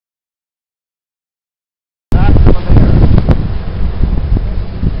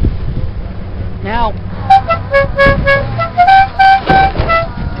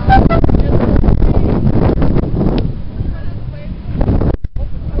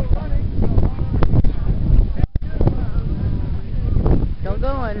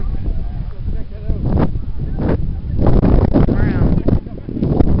going.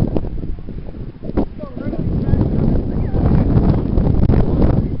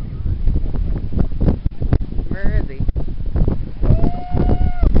 Where is he?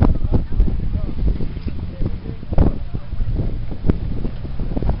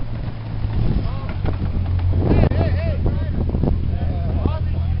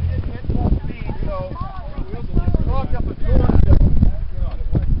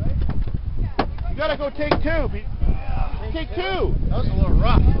 You gotta go take two. Take two. That was a little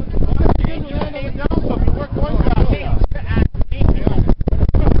rough. You didn't land on the down, so if you work one guy.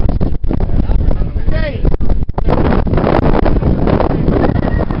 Okay.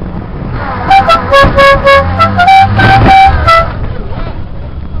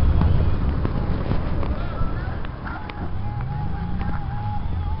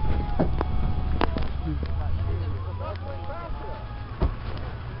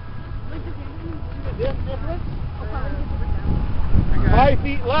 Difference? 5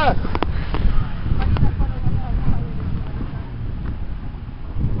 feet less.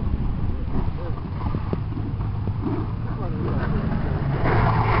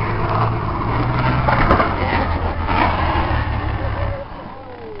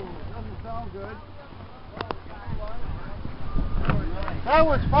 Doesn't sound good. That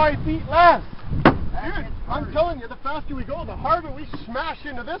was 5 feet less. Dude, I'm telling you, the faster we go, the harder we smash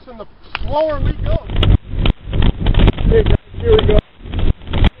into this and the slower we go. Hey guys, here we go.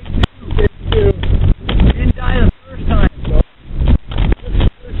 Take two. You didn't die the first time. No. This is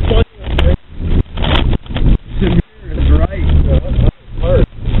funny, okay? Samir is right. That was hard.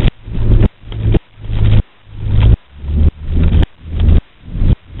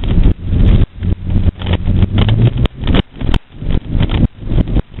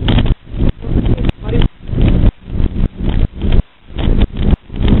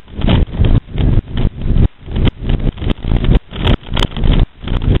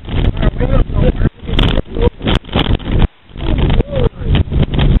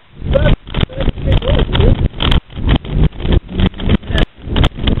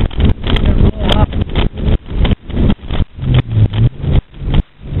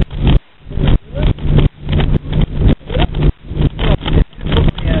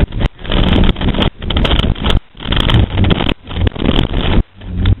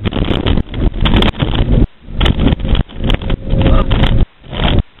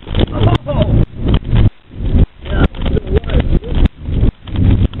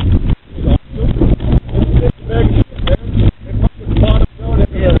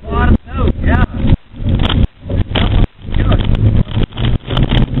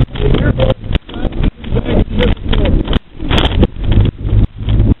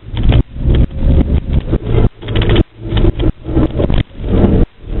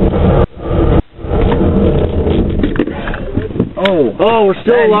 Oh, we're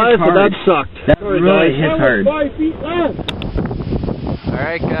still alive, but that sucked. That really hit hard. 5 feet less.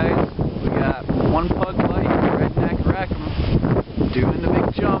 Alright guys, we got one pug light, Redneck Rackham, doing the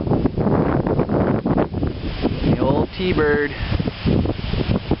big jump. The old T-Bird.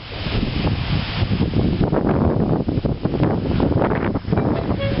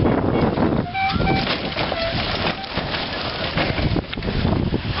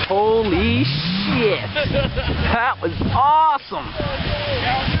 Holy shit! That was awesome!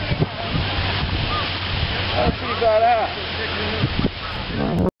 Let's see that out.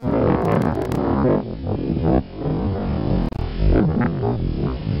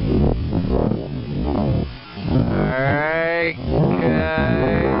 Alright,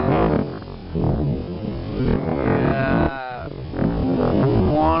 guys. Yeah.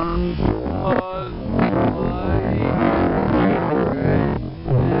 One pug light.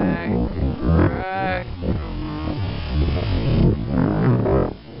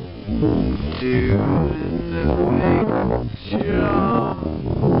 Doing the big jump.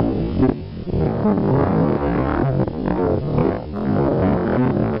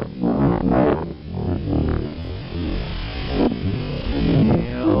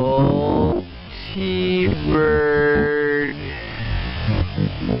 The old T-Bird.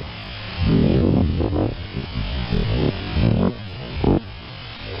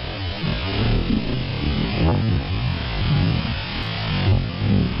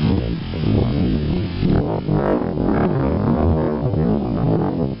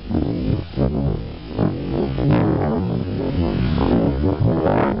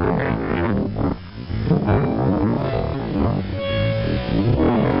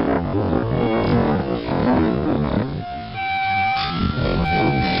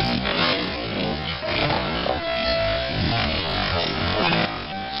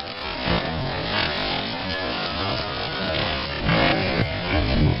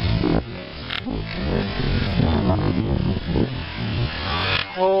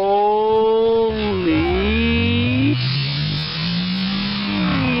 Holy shit.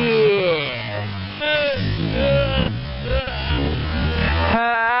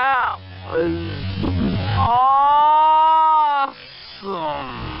 That was awesome.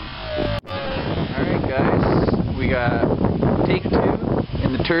 Alright guys, we got take 2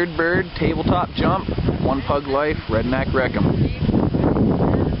 in the Turd Bird tabletop jump, One Pug Life, Redneck Wreck'em.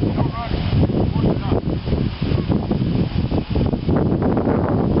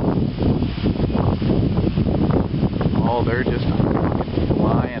 Oh, they're just fucking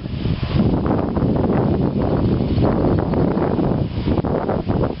flying.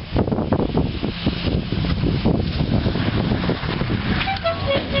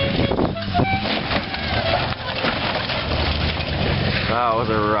 That was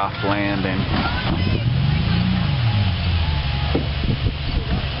a rough landing.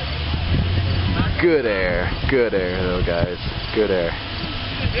 Good air though, guys. Good air.